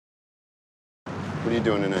What are you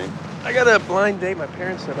doing tonight? I got a blind date my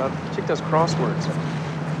parents set up. Chick does crosswords.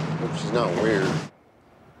 Hope she's not weird.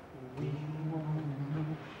 We wanna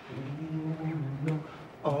know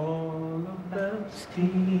all about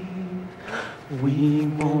Steve. We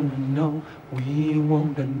wanna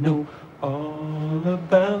know all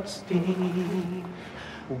about Steve.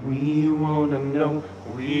 We wanna know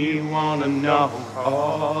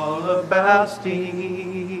all about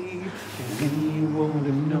Steve. We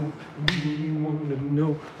wanna know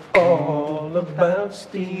all about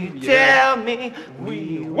Steve. Yeah. Tell me,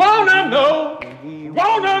 we wanna know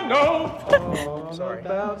all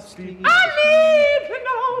about Steve. I need to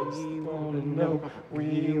know.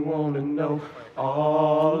 We wanna know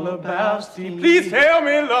all about Steve. Please tell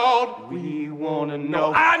me, Lord. We wanna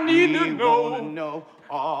know. I need to know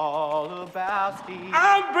all about Steve.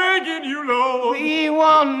 I'm begging you, Lord. We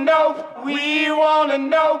wanna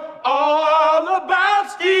know all about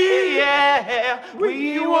Steve. Yeah.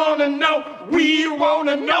 We wanna know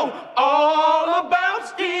all about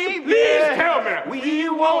Steve. Please tell me. We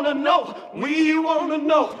wanna know all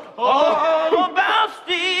about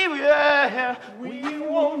Steve. Yeah. We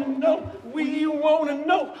wanna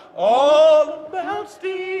know all about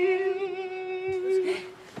Steve.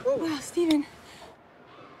 Wow, Steven.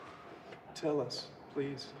 Tell us,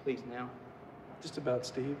 please. Please, now. Just about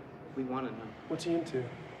Steve. We want to know. What's he into?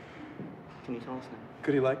 Can you tell us now?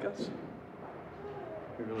 Could he like us?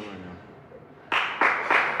 We really want to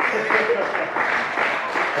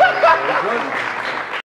know.